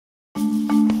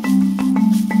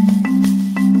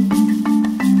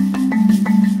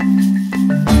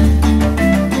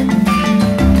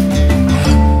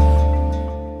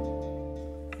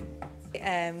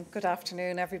Good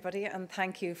afternoon, everybody, and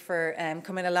thank you for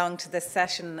coming along to this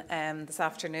session this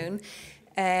afternoon.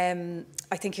 I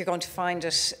think you're going to find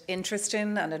it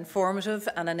interesting and informative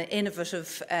and an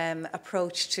innovative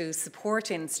approach to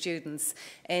supporting students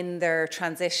in their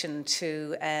transition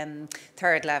to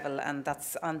third level, and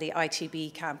that's on the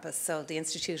ITB campus, so the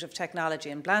Institute of Technology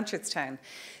in Blanchardstown.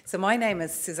 So my name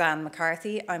is Suzanne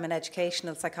McCarthy. I'm an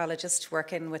educational psychologist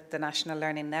working with the National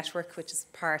Learning Network, which is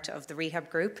part of the Rehab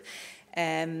Group.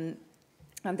 And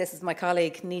this is my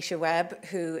colleague Naoise Webb,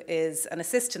 who is an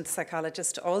assistant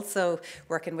psychologist, also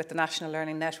working with the National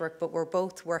Learning Network, but we're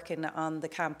both working on the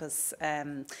campus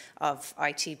of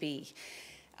ITB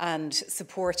and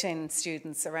supporting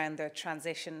students around their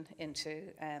transition into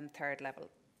third level.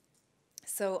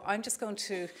 So I'm just going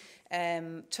to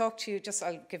talk to you,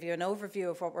 I'll give you an overview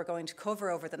of what we're going to cover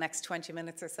over the next 20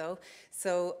 minutes or so.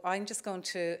 So I'm just going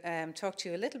to talk to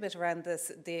you a little bit around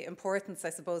the importance,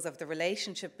 I suppose, of the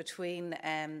relationship between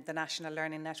the National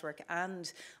Learning Network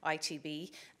and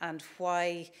ITB, and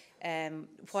why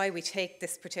we take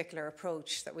this particular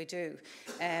approach that we do.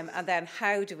 And then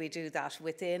how do we do that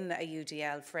within a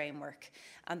UDL framework.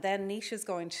 And then Naoise is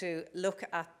going to look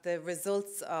at the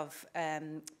results of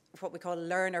what we call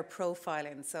learner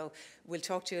profiling. So we'll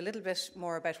talk to you a little bit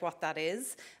more about what that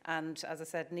is. And as I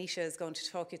said, Naoise is going to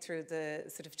talk you through the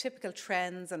sort of typical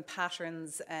trends and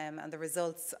patterns and the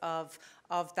results of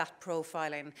that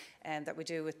profiling that we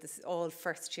do with all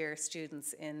first-year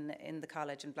students in the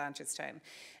college in Blanchardstown.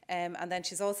 And then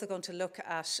she's also going to look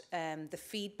at the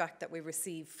feedback that we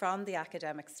receive from the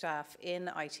academic staff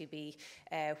in ITB,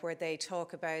 where they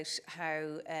talk about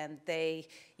how they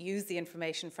use the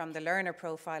information from the learner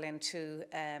profiling to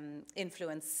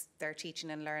influence their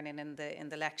teaching and learning in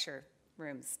the lecture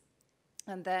rooms.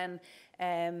 And then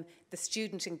the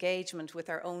student engagement with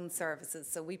our own services.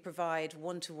 So we provide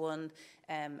one-to-one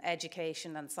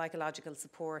education and psychological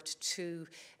support to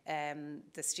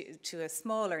a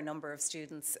smaller number of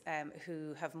students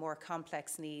who have more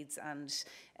complex needs and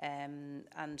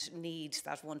need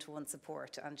that one-to-one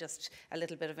support. And just a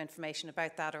little bit of information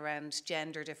about that around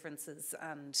gender differences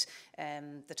and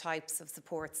the types of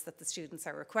supports that the students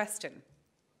are requesting.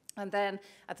 And then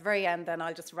at the very end, then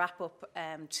I'll just wrap up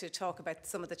to talk about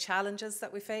some of the challenges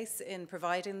that we face in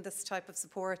providing this type of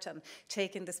support and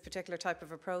taking this particular type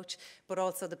of approach, but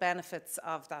also the benefits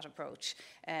of that approach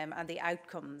and the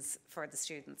outcomes for the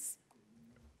students.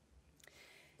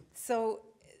 So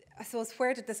I suppose,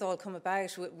 where did this all come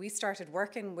about? We started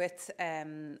working with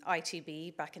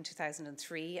ITB back in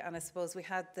 2003, and I suppose we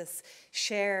had this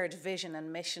shared vision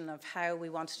and mission of how we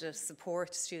wanted to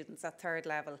support students at third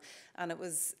level. And it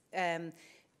was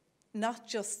not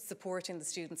just supporting the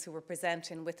students who were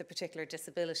presenting with a particular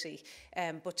disability,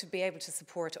 but to be able to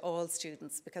support all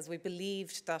students, because we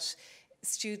believed that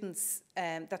students,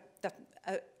 that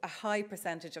a high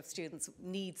percentage of students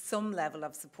need some level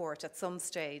of support at some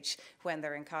stage when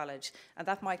they're in college. And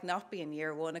that might not be in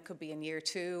year one, it could be in year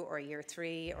 2 or year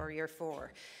 3 or year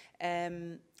 4.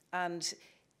 And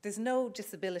there's no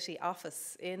disability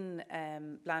office in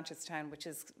Blanchardstown, which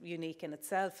is unique in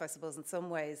itself, I suppose, in some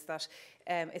ways, that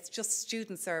it's just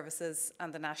student services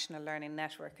and the National Learning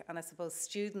Network. And I suppose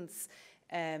students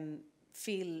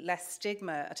feel less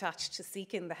stigma attached to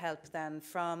seeking the help then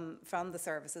from the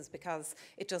services, because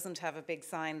it doesn't have a big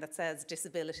sign that says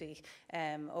disability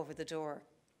over the door.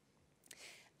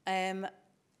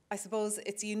 I suppose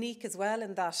it's unique as well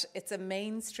in that it's a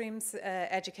mainstream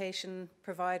education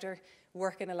provider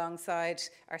working alongside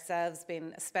ourselves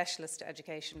being a specialist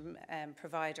education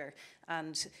provider,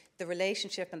 and the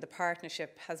relationship and the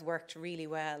partnership has worked really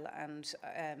well, and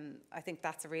I think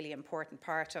that's a really important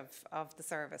part of the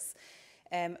service.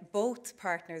 Both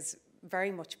partners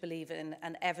very much believe in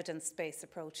an evidence-based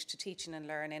approach to teaching and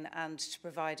learning and to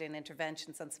providing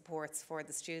interventions and supports for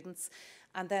the students.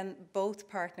 And then both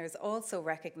partners also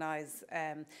recognise,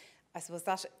 I suppose,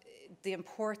 that the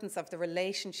importance of the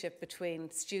relationship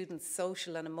between students'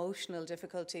 social and emotional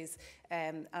difficulties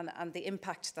and the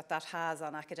impact that that has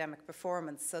on academic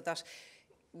performance, so that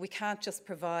we can't just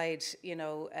provide,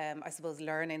 I suppose,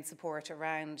 learning support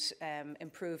around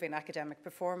improving academic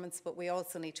performance, but we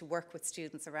also need to work with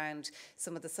students around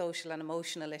some of the social and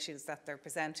emotional issues that they're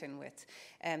presenting with.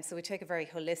 So we take a very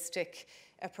holistic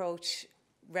approach,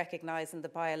 recognising the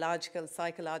biological,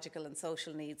 psychological and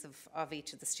social needs of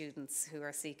each of the students who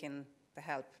are seeking the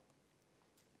help.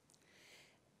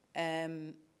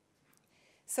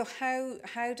 So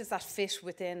how does that fit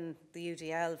within the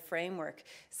UDL framework?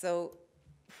 So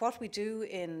what we do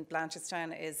in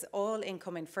Blanchardstown is all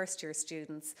incoming first-year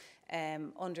students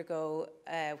undergo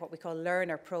what we call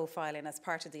learner profiling as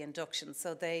part of the induction.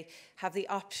 So they have the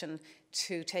option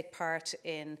to take part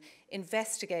in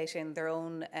investigating their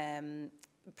own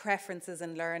preferences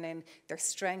in learning, their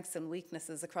strengths and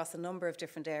weaknesses across a number of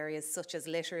different areas, such as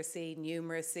literacy,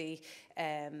 numeracy,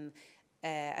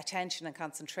 attention and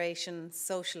concentration,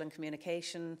 social and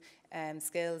communication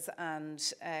skills,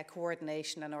 and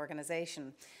coordination and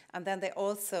organisation. And then they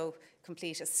also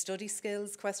complete a study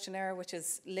skills questionnaire, which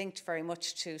is linked very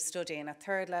much to studying at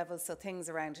third level, so things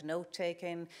around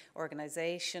note-taking,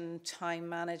 organisation, time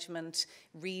management,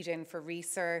 reading for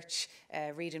research,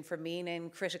 reading for meaning,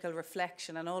 critical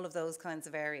reflection, and all of those kinds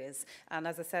of areas. And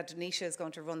as I said, Naoise is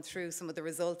going to run through some of the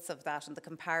results of that and the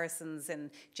comparisons in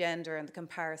gender and the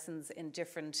comparisons in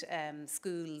different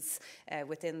schools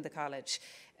within the college.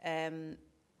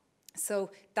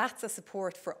 So that's a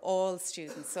support for all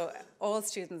students. So all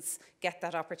students get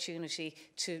that opportunity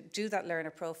to do that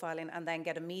learner profiling and then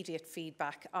get immediate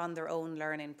feedback on their own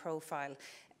learning profile.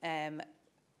 And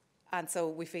so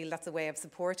we feel that's a way of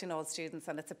supporting all students,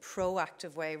 and it's a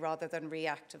proactive way rather than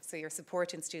reactive. So you're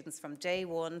supporting students from day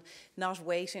one, not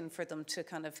waiting for them to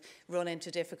kind of run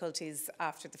into difficulties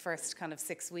after the first kind of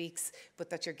 6 weeks, but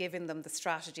that you're giving them the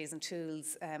strategies and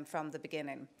tools from the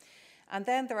beginning. And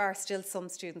then there are still some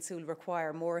students who will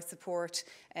require more support,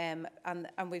 and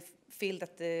we feel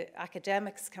that the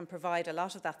academics can provide a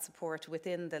lot of that support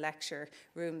within the lecture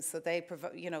rooms. So they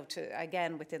provide,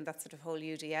 again, within that sort of whole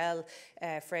UDL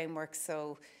framework.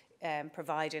 So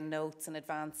providing notes in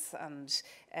advance,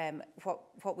 and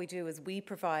what we do is we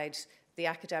provide the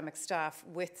academic staff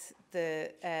with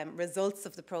the results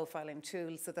of the profiling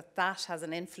tool, so that that has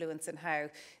an influence in how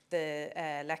the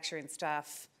lecturing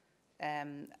staff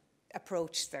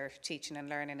approach their teaching and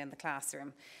learning in the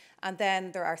classroom. And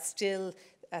then there are still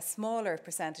a smaller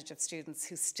percentage of students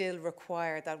who still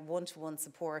require that one-to-one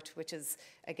support, which is,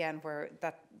 again, where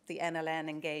the NLN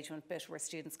engagement bit, where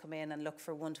students come in and look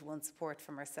for one-to-one support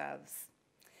from ourselves.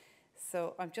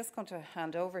 So I'm just going to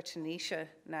hand over to Naoise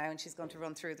now, and she's going to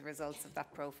run through the results of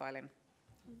that profiling.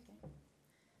 Okay.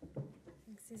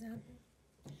 Thanks, Suzanne.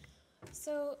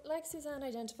 So, like Suzanne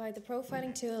identified, the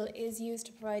profiling tool is used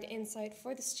to provide insight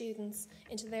for the students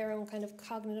into their own kind of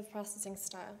cognitive processing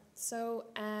style. So,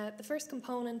 the first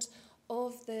component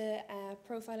of the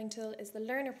profiling tool is the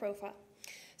learner profile.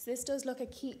 So this does look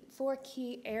at four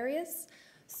key areas.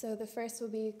 So the first will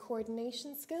be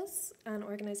coordination skills and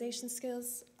organisation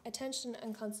skills, attention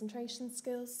and concentration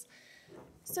skills,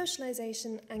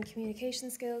 socialisation and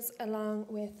communication skills, along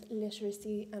with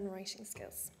literacy and writing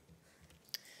skills.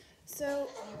 So,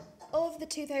 of the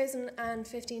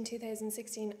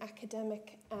 2015-2016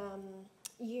 academic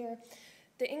year,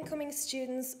 the incoming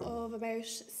students of about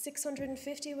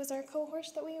 650 was our cohort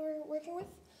that we were working with.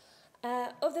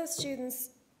 Of those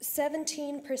students,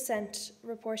 17%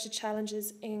 reported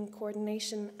challenges in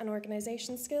coordination and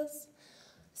organisation skills,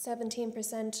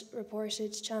 17%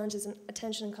 reported challenges in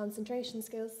attention and concentration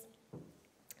skills,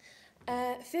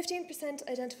 15%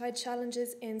 identified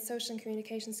challenges in social and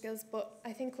communication skills, but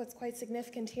I think what's quite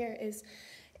significant here is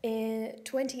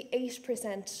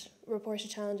 28% reported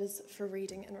challenges for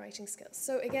reading and writing skills.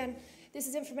 So again, this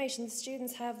is information the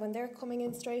students have when they're coming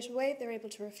in straight away. They're able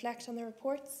to reflect on their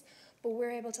reports, but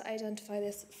we're able to identify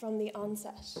this from the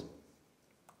onset.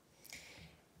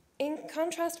 In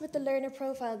contrast with the learner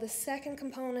profile, the second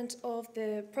component of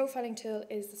the profiling tool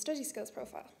is the study skills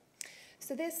profile.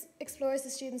 So this explores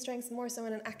the students' strengths more so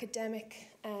in an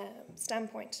academic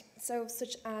standpoint, so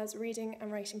such as reading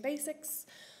and writing basics,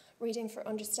 reading for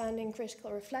understanding,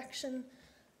 critical reflection,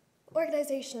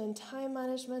 organisation and time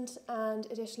management, and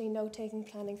additionally note-taking,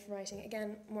 planning for writing.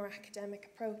 Again, more academic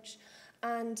approach.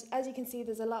 And as you can see,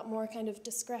 there's a lot more kind of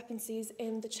discrepancies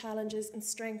in the challenges and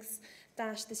strengths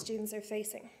that the students are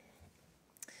facing.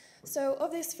 So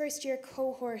of this first year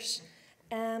cohort,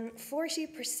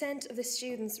 40% of the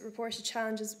students reported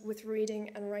challenges with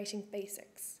reading and writing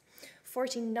basics.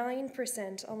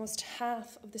 49%, almost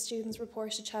half of the students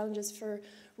reported challenges for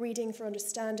reading for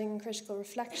understanding and critical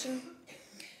reflection.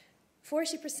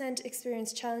 40%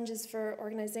 experienced challenges for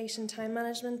organisation, time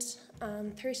management,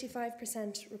 and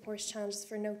 35% reported challenges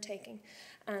for note-taking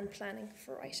and planning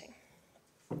for writing.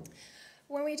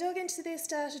 When we dug into this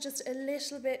data just a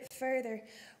little bit further,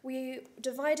 we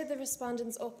divided the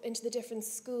respondents up into the different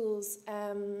schools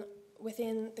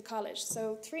within the college.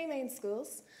 So 3 main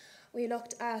schools. We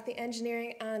looked at the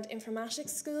engineering and informatics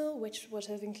school, which would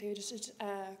have included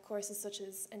courses such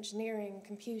as engineering,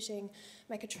 computing,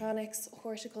 mechatronics,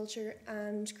 horticulture,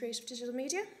 and creative digital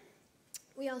media.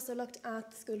 We also looked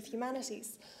at the School of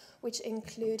Humanities, which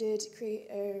included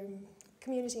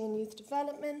community and youth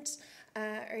development,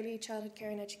 early childhood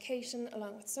care and education,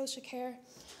 along with social care.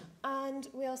 And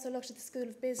we also looked at the School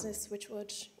of Business, which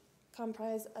would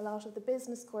comprise a lot of the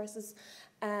business courses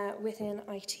within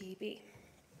ITB.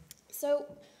 So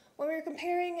when we were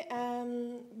comparing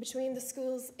between the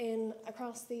schools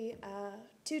across the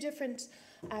two different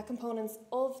components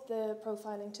of the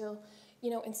profiling tool,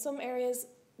 in some areas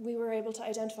we were able to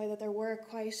identify that there were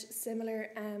quite similar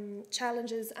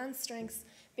challenges and strengths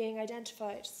being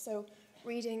identified. So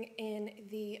reading in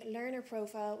the learner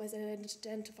profile was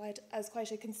identified as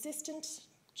quite a consistent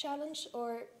challenge,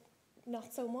 or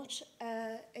not so much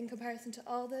in comparison to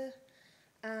all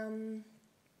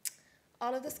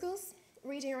of the schools.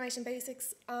 Reading and writing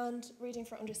basics and reading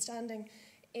for understanding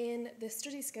in the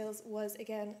study skills was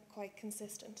again quite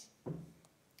consistent.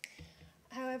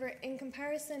 However, in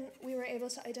comparison, we were able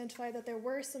to identify that there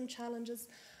were some challenges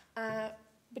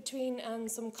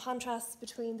and some contrasts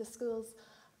between the schools,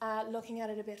 looking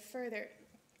at it a bit further.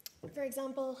 For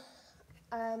example,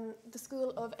 the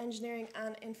School of Engineering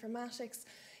and Informatics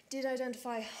did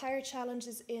identify higher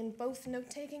challenges in both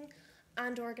note-taking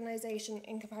and organisation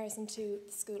in comparison to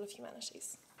the School of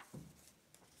Humanities.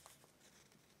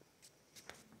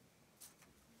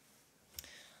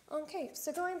 Okay,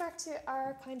 so going back to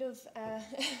our kind of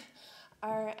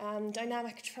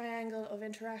dynamic triangle of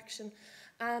interaction,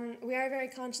 we are very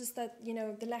conscious that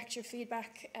the lecture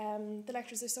feedback, the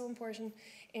lectures are so important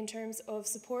in terms of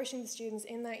supporting the students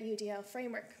in that UDL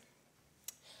framework.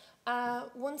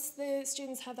 Once the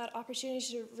students have that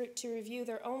opportunity to review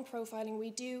their own profiling, we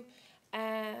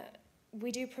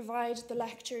do provide the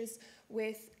lectures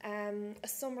with a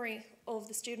summary of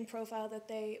the student profile that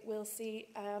they will see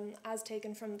as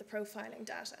taken from the profiling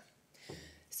data.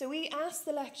 So we ask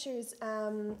the lecturers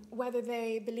whether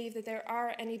they believe that there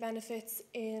are any benefits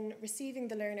in receiving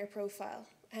the learner profile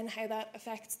and how that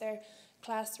affects their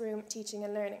classroom teaching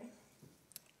and learning.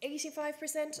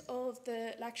 85% of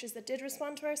the lecturers that did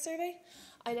respond to our survey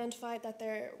identified that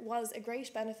there was a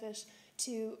great benefit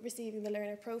to receiving the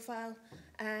learner profile.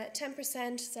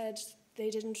 10% said they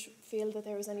didn't feel that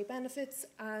there was any benefits,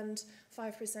 and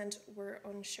 5% were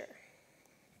unsure.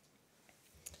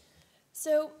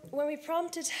 So when we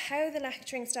prompted how the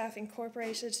lecturing staff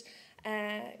incorporated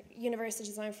universal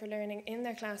design for learning in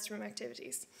their classroom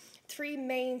activities, 3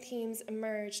 main themes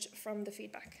emerged from the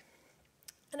feedback.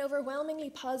 An overwhelmingly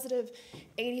positive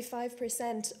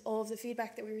 85% of the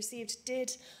feedback that we received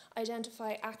did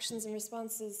identify actions and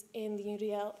responses in the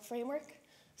UDL framework,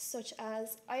 such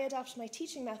as, I adopt my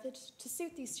teaching method to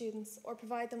suit these students or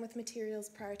provide them with materials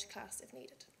prior to class if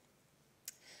needed.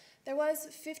 There was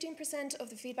 15% of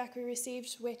the feedback we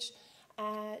received which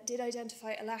did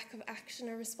identify a lack of action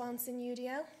or response in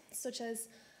UDL, such as,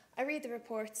 I read the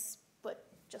reports, but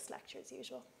just lecture as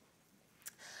usual.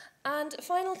 And a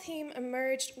final theme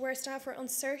emerged where staff were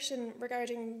uncertain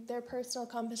regarding their personal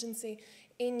competency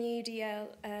in UDL,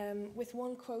 with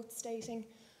one quote stating,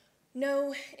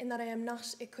 "No, in that I am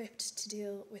not equipped to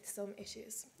deal with some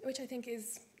issues," which I think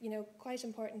is, quite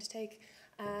important to take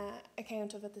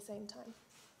account of at the same time.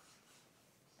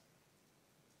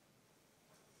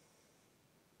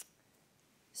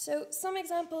 So some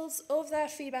examples of that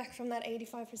feedback from that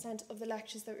 85% of the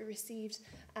lectures that we received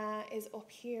is up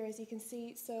here, as you can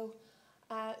see. So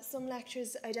some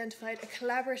lectures identified a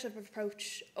collaborative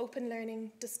approach, open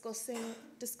learning,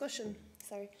 discussion,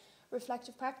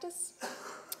 reflective practice.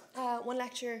 One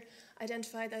lecturer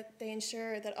identified that they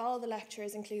ensure that all the lecture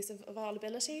is inclusive of all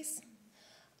abilities.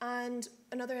 And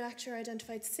another lecturer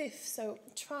identified SIF, so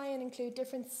try and include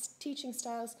different teaching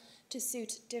styles to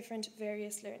suit different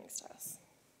various learning styles.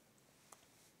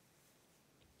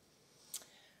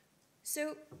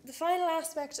 So the final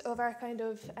aspect of our kind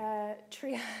of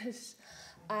triage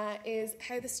is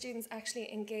how the students actually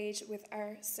engage with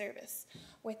our service,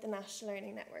 with the National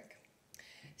Learning Network.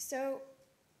 So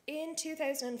in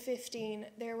 2015,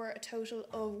 there were a total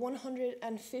of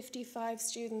 155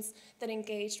 students that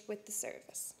engaged with the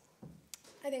service.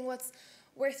 I think what's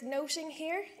worth noting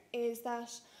here is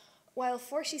that while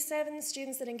 47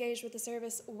 students that engaged with the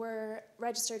service were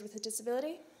registered with a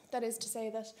disability, that is to say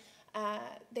that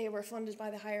they were funded by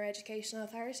the Higher Education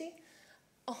Authority,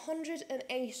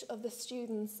 108 of the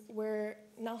students were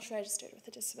not registered with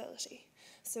a disability.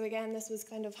 So again, this was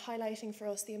kind of highlighting for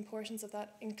us the importance of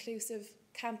that inclusive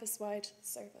campus-wide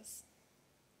service.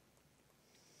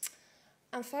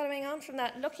 And following on from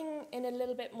that, looking in a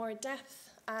little bit more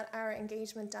depth at our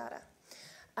engagement data.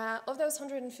 Of those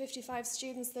 155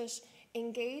 students that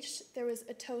engaged, there was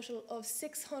a total of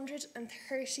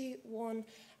 631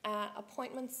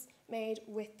 appointments made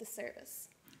with the service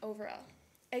overall.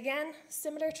 Again,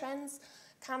 similar trends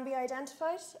can be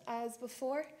identified as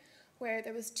before, where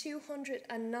there was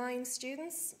 209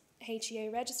 students, HEA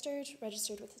registered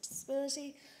with a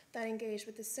disability, that engaged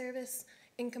with the service,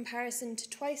 in comparison to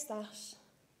twice that,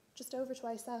 just over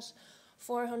twice that,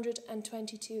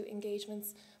 422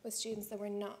 engagements with students that were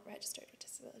not registered with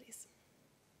disabilities.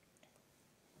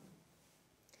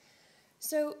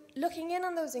 So looking in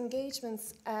on those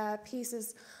engagements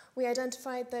pieces, we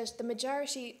identified that the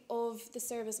majority of the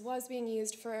service was being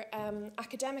used for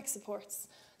academic supports.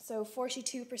 So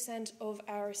 42% of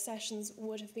our sessions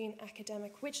would have been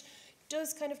academic, which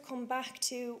does kind of come back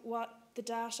to what the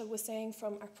data was saying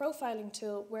from our profiling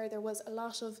tool, where there was a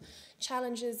lot of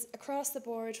challenges across the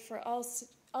board for all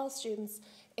students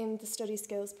in the study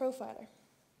skills profiler.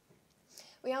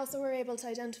 We also were able to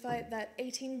identify that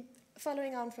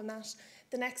following on from that,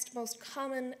 the next most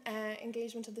common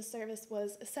engagement of the service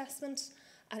was assessment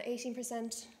at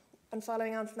 18%, and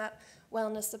following on from that,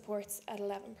 wellness supports at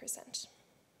 11%.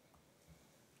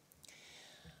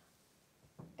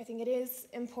 I think it is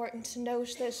important to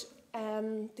note that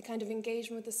the kind of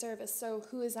engagement with the service, so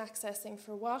who is accessing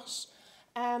for what.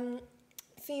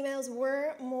 Females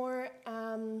were more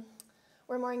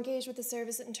engaged with the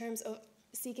service in terms of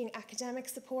seeking academic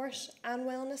support and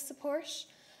wellness support,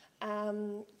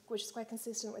 which is quite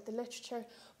consistent with the literature,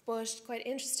 but quite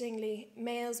interestingly,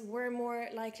 males were more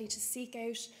likely to seek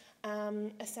out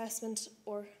assessment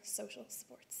or social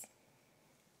supports.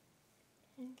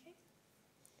 Okay.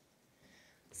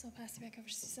 So I'll pass it back over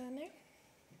to Suzanne now.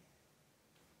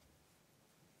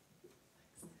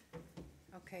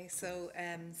 Okay, so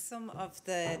some of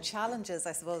the challenges,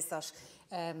 I suppose, that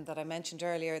that I mentioned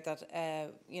earlier,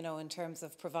 that you know, in terms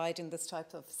of providing this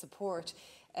type of support,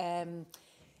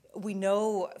 we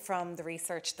know from the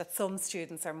research that some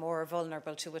students are more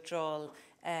vulnerable to withdrawal,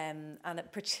 and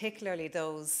particularly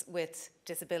those with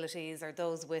disabilities or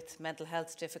those with mental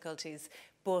health difficulties.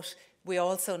 But we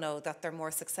also know that they're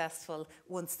more successful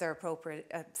once they're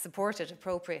supported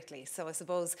appropriately. So I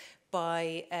suppose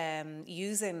by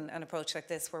using an approach like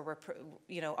this, where we're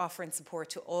offering support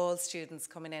to all students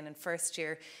coming in first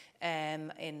year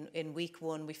in week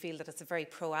one, we feel that it's a very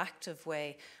proactive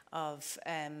way of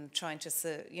trying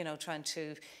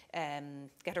to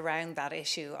get around that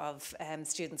issue of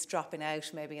students dropping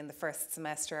out maybe in the first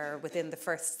semester or within the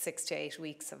first 6 to 8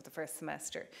 weeks of the first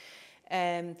semester.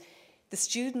 The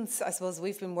students, I suppose,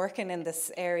 we've been working in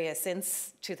this area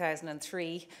since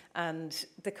 2003, and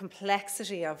the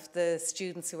complexity of the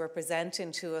students who are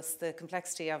presenting to us, the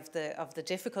complexity of the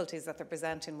difficulties that they're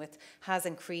presenting with has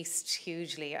increased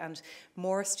hugely, and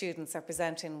more students are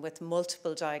presenting with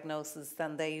multiple diagnoses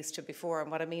than they used to before. And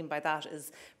what I mean by that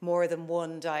is more than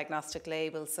one diagnostic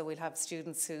label. So we'll have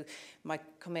students who might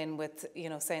come in with,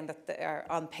 saying that they are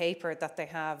on paper that they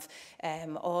have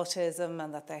autism,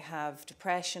 and that they have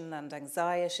depression and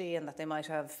anxiety, and that they might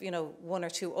have, one or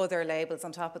two other labels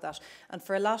on top of that. And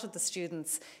for a lot of the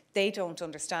students, they don't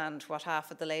understand what half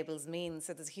of the labels mean.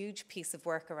 So there's a huge piece of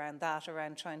work around that,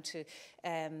 around trying to,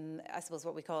 I suppose,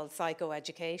 what we call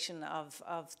psychoeducation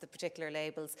of the particular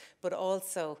labels, but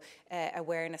also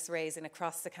awareness raising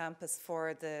across the campus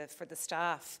for the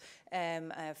staff,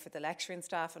 for the lecturing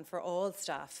staff, and for all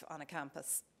staff on a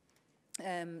campus,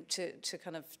 to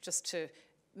kind of just to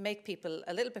make people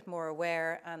a little bit more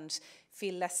aware and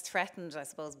feel less threatened, I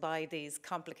suppose, by these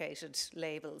complicated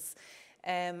labels.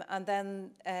 And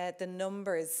then the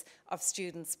numbers of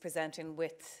students presenting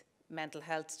with mental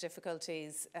health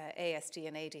difficulties, ASD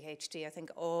and ADHD, I think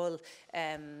all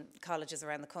colleges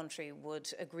around the country would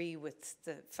agree with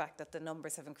the fact that the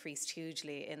numbers have increased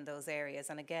hugely in those areas.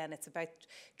 And again, it's about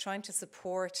trying to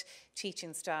support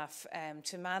teaching staff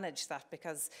to manage that,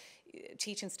 because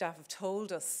teaching staff have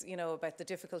told us, about the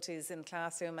difficulties in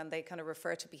classroom, and they kind of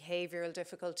refer to behavioural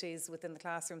difficulties within the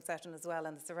classroom setting as well.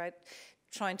 And it's about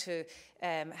trying to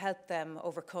help them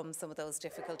overcome some of those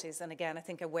difficulties. And again, I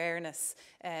think awareness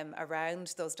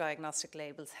around those diagnostic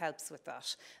labels helps with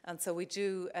that. And so we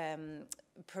do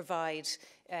provide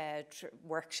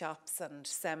workshops and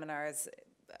seminars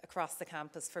across the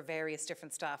campus for various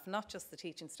different staff, not just the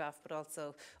teaching staff, but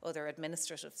also other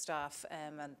administrative staff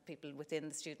and people within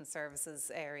the student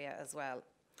services area as well.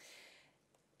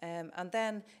 And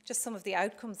then just some of the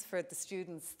outcomes for the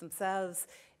students themselves.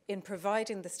 In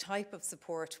providing this type of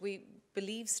support, we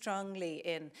believe strongly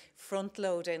in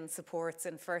front-loading supports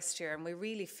in first year, and we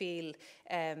really feel,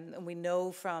 and we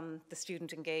know from the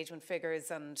student engagement figures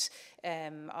and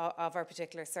of our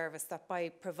particular service, that by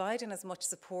providing as much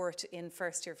support in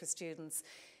first year for students,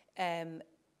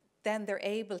 then they're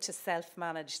able to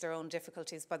self-manage their own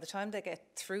difficulties. By the time they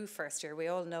get through first year, we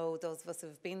all know, those of us who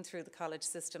have been through the college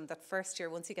system, that first year,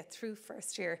 once you get through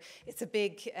first year, it's a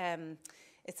big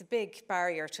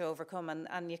barrier to overcome,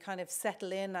 and you kind of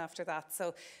settle in after that.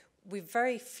 So we've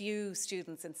very few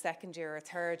students in second year or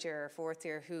third year or fourth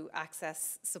year who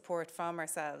access support from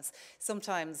ourselves.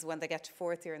 Sometimes when they get to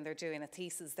fourth year and they're doing a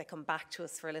thesis, they come back to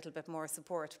us for a little bit more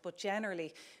support. But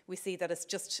generally, we see that it's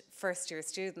just first year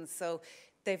students. So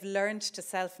they've learned to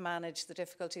self-manage the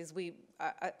difficulties.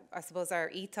 I suppose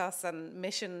our ethos and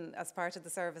mission as part of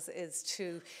the service is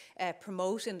to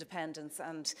promote independence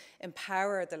and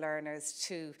empower the learners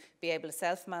to be able to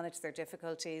self-manage their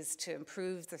difficulties, to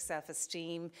improve their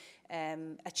self-esteem,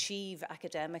 achieve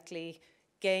academically,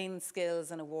 gain skills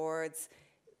and awards,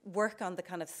 work on the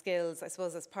kind of skills. I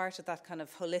suppose as part of that kind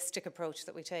of holistic approach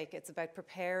that we take, it's about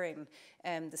preparing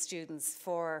the students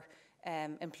for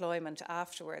employment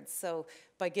afterwards. So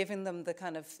by giving them the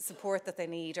kind of support that they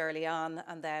need early on,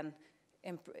 and then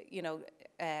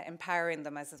empowering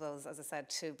them, as I said,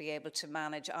 to be able to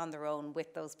manage on their own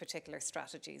with those particular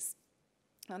strategies,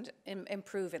 and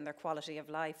improving their quality of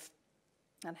life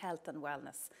and health and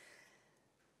wellness.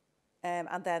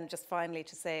 And then just finally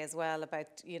to say as well about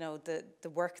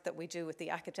the work that we do with the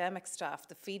academic staff,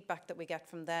 the feedback that we get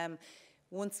from them.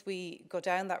 Once we go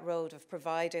down that road of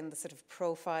providing the sort of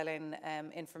profiling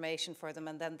information for them,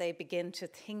 and then they begin to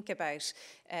think about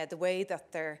the way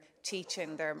that they're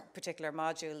teaching their particular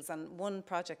modules. And one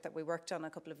project that we worked on a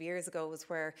couple of years ago was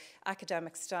where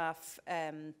academic staff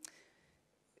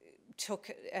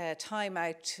took time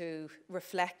out to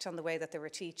reflect on the way that they were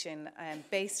teaching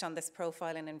based on this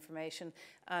profiling information,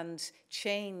 and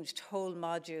changed whole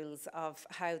modules of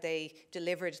how they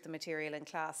delivered the material in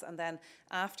class. And then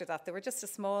after that, there were just a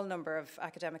small number of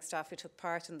academic staff who took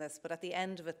part in this, but at the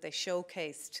end of it, they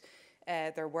showcased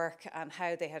their work and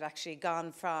how they had actually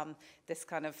gone from this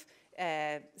kind of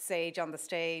sage on the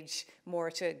stage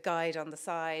more to guide on the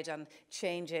side, and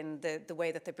changing the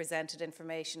way that they presented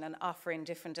information, and offering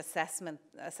different assessment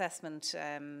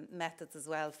methods as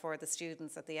well for the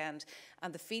students at the end.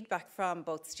 And the feedback from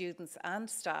both students and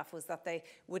staff was that they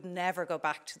would never go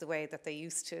back to the way that they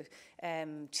used to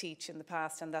teach in the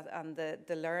past, and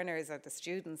the learners or the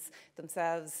students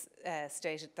themselves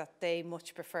stated that they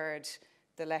much preferred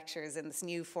the lectures in this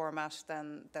new format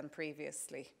than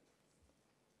previously.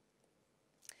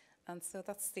 And so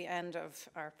that's the end of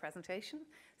our presentation.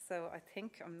 So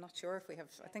I'm not sure if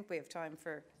I think we have time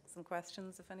for some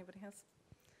questions if anybody has.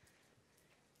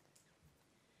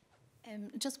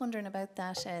 Just wondering about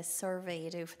that survey you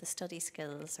do for the study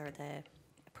skills or the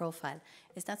profile.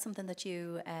 Is that something that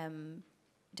you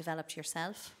developed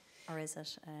yourself, or is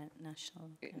it national?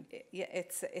 Yeah,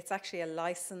 it's actually a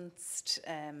licensed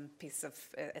piece of.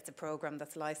 It's a program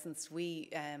that's licensed.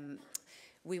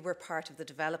 We were part of the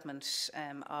development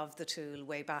of the tool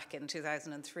way back in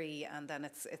 2003, and then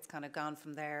it's kind of gone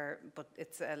from there. But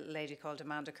it's a lady called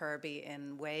Amanda Kirby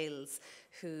in Wales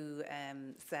who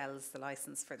sells the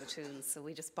license for the tool. So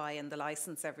we just buy in the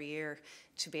license every year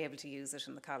to be able to use it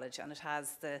in the college, and it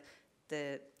has the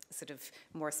sort of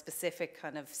more specific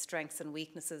kind of strengths and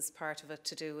weaknesses part of it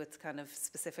to do with kind of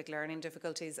specific learning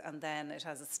difficulties, and then it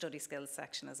has a study skills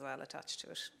section as well attached to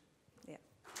it. Yeah.